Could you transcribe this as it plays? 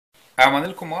I'm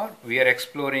Anil Kumar. We are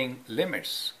exploring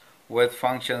limits with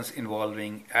functions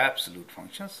involving absolute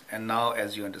functions. And now,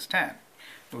 as you understand,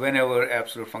 whenever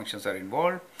absolute functions are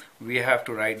involved, we have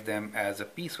to write them as a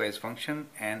piecewise function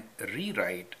and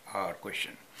rewrite our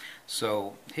question.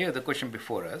 So here the question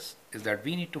before us is that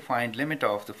we need to find limit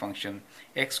of the function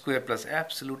x squared plus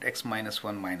absolute x minus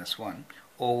 1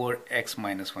 over x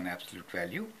minus 1 absolute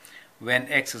value when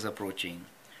x is approaching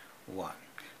 1.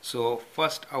 So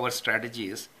first our strategy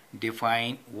is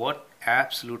define what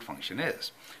absolute function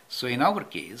is. So in our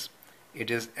case it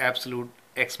is absolute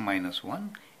x minus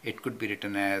 1. It could be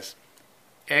written as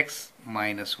x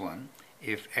minus 1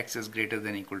 if x is greater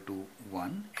than or equal to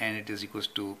 1, and it is equals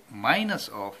to minus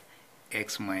of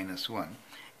x minus 1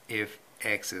 if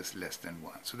x is less than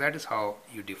 1. So that is how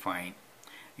you define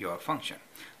your function.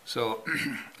 So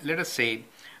let us say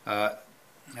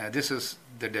this is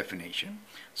the definition.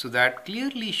 So that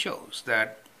clearly shows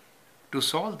that to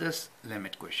solve this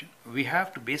limit question, we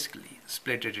have to basically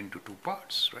split it into two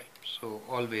parts, right? So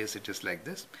always it is like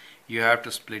this. You have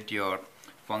to split your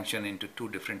function into two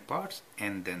different parts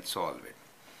and then solve it.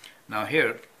 Now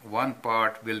here, one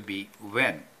part will be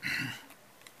when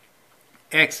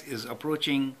x is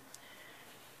approaching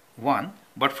 1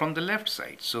 but from the left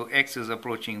side. So x is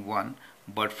approaching 1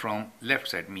 but from left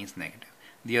side means negative.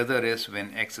 The other is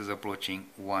when x is approaching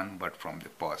 1 but from the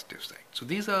positive side. So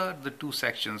these are the two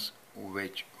sections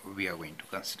which we are going to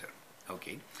consider.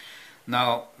 Okay.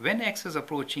 Now when x is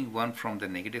approaching 1 from the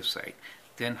negative side,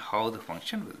 then how the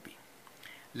function will be.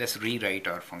 Let's rewrite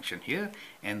our function here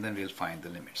and then we'll find the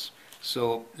limits.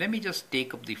 So let me just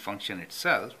take up the function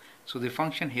itself. So the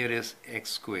function here is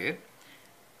x squared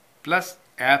plus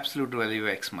absolute value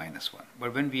x minus 1.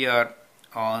 But when we are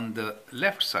on the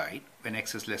left side, when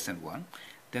x is less than 1,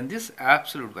 then this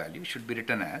absolute value should be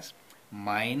written as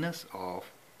minus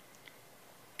of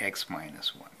x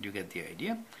minus 1. You get the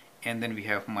idea? And then we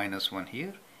have minus 1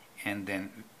 here, and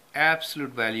then absolute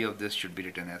value of this should be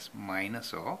written as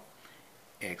minus of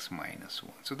x minus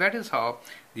 1. So that is how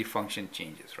the function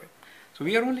changes, right? So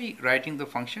we are only writing the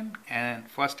function, and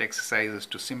first exercise is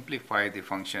to simplify the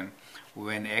function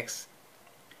when x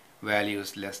value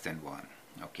is less than 1.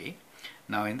 Okay.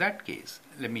 Now in that case,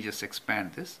 let me just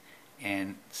expand this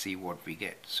and see what we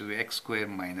get. So x squared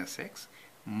minus x,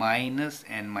 minus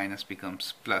and minus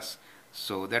becomes plus,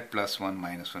 so that plus 1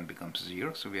 minus 1 becomes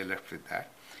 0, so we are left with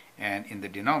that, and in the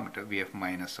denominator we have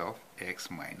minus of x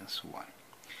minus 1.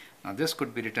 Now this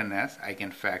could be written as, I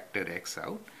can factor x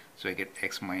out, so I get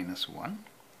x minus 1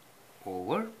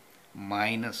 over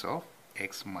minus of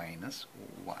x minus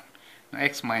 1. Now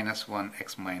x minus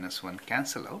 1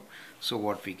 cancel out, so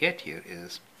what we get here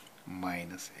is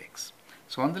minus x.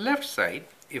 So on the left side,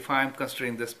 if I am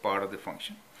considering this part of the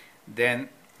function, then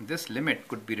this limit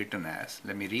could be written as,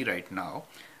 let me rewrite now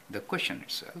the question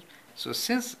itself. So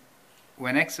since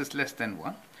when x is less than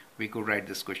 1, we could write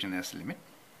this question as limit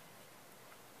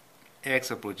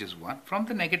x approaches 1 from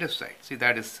the negative side, see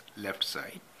that is left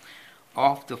side,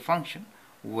 of the function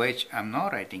which I'm now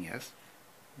writing as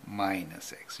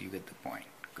minus x. You get the point,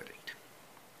 correct?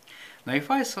 Now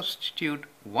if I substitute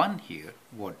 1 here,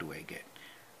 what do I get?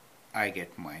 I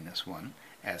get minus 1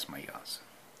 as my answer.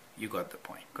 You got the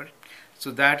point, correct?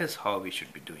 So that is how we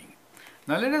should be doing it.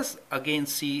 Now let us again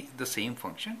see the same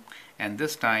function, and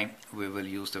this time we will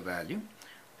use the value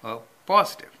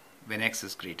positive when x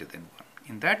is greater than 1.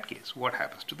 In that case, what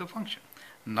happens to the function?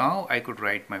 Now I could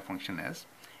write my function as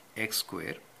x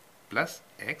squared plus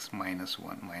x minus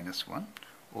 1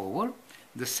 over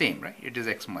the same, right? It is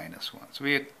x minus 1. So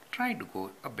we are trying to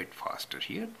go a bit faster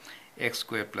here. X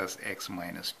squared plus x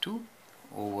minus 2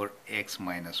 over x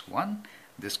minus 1.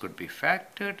 This could be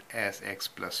factored as x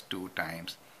plus 2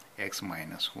 times x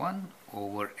minus 1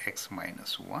 over x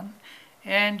minus 1.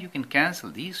 And you can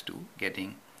cancel these two,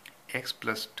 getting x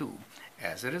plus 2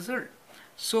 as a result.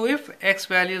 So if x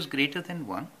value is greater than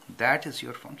 1, that is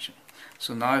your function.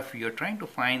 So now if you are trying to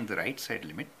find the right side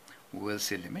limit, we will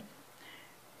say limit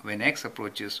when x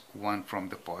approaches 1 from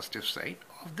the positive side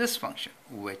of this function,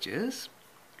 which is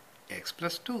x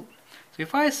plus 2. So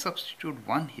if I substitute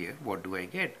 1 here, what do I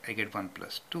get? I get 1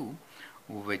 plus 2,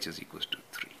 which is equals to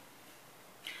 3.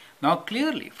 Now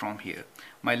clearly from here,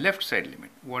 my left side limit,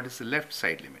 what is the left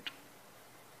side limit?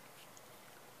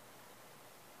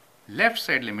 Left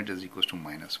side limit is equals to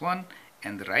minus 1,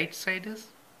 and the right side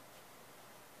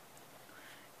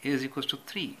is equals to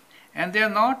 3, and they are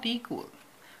not equal.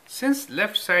 Since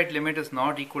left side limit is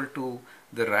not equal to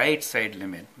the right side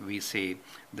limit, we say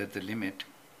that the limit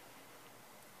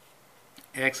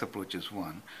x approaches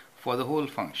 1 for the whole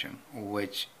function,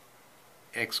 which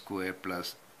x squared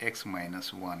plus x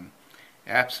minus 1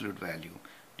 absolute value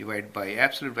divided by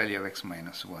absolute value of x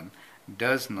minus 1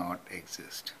 does not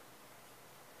exist.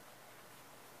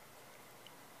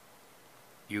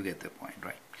 You get the point,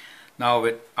 right? Now,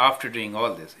 after doing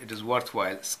all this, it is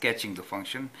worthwhile sketching the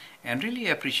function and really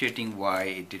appreciating why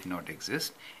it did not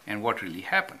exist and what really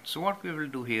happened. So what we will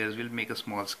do here is we'll make a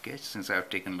small sketch, since I have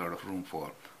taken a lot of room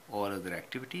for all other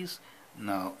activities.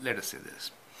 Now let us say this.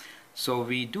 So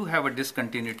we do have a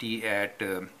discontinuity at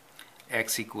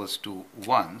x equals to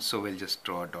 1, so we'll just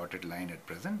draw a dotted line at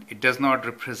present. It does not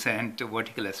represent a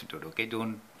vertical asymptote, okay?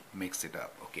 Don't mix it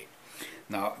up, okay?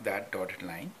 Now that dotted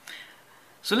line.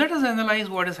 So let us analyze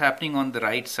what is happening on the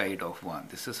right side of 1.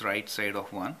 This is right side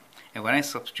of 1, and when I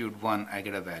substitute 1, I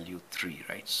get a value 3,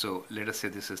 right? So let us say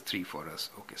this is 3 for us.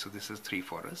 Okay, so this is 3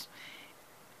 for us,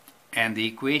 and the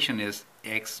equation is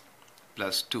x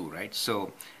plus 2, right?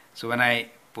 So when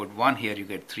I put 1 here, you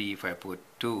get 3. If I put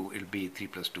 2, it'll be 3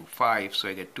 plus 2, 5. So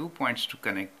I get 2 points to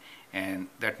connect, and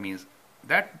that means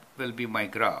that will be my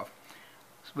graph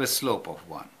with slope of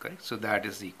 1, correct? So that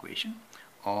is the equation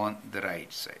on the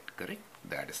right side, correct?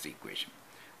 That is the equation.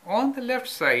 On the left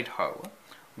side, however,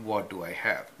 what do I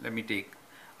have? Let me take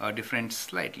a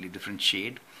slightly different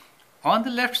shade. On the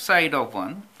left side of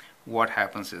 1, what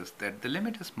happens is that the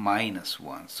limit is minus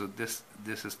 1. So this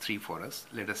is 3 for us.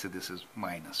 Let us say this is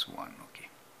minus 1, okay?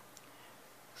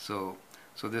 So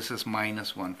this is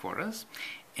minus 1 for us,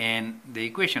 and the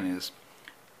equation is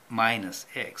minus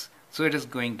x. So it is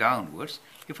going downwards.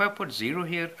 If I put 0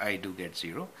 here, I do get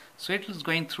 0. So it is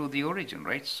going through the origin,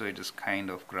 right? So it is kind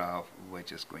of graph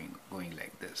which is going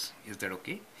like this. Is that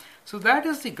okay? So that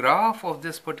is the graph of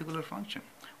this particular function,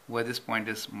 where this point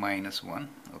is minus 1,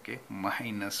 okay?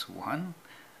 Minus 1.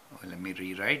 Let me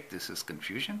rewrite. This is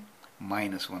confusion.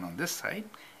 Minus 1 on this side,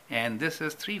 and this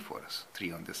is 3 for us.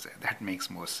 3 on this side. That makes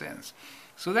more sense.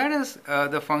 So that is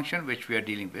the function which we are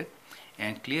dealing with,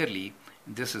 and clearly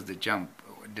this is the jump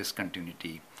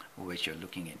discontinuity which you're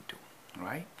looking into,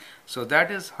 right? So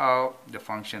that is how the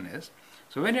function is.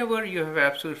 So whenever you have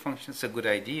absolute functions, it's a good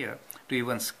idea to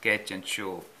even sketch and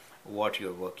show what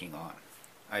you're working on.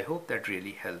 I hope that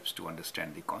really helps to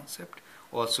understand the concept.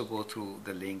 Also go through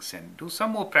the links and do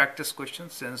some more practice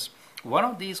questions, since one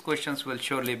of these questions will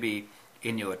surely be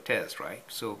in your test, right?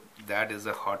 So that is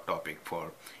a hot topic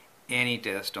for any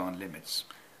test on limits.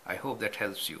 I hope that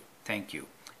helps you. Thank you,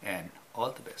 and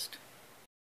all the best.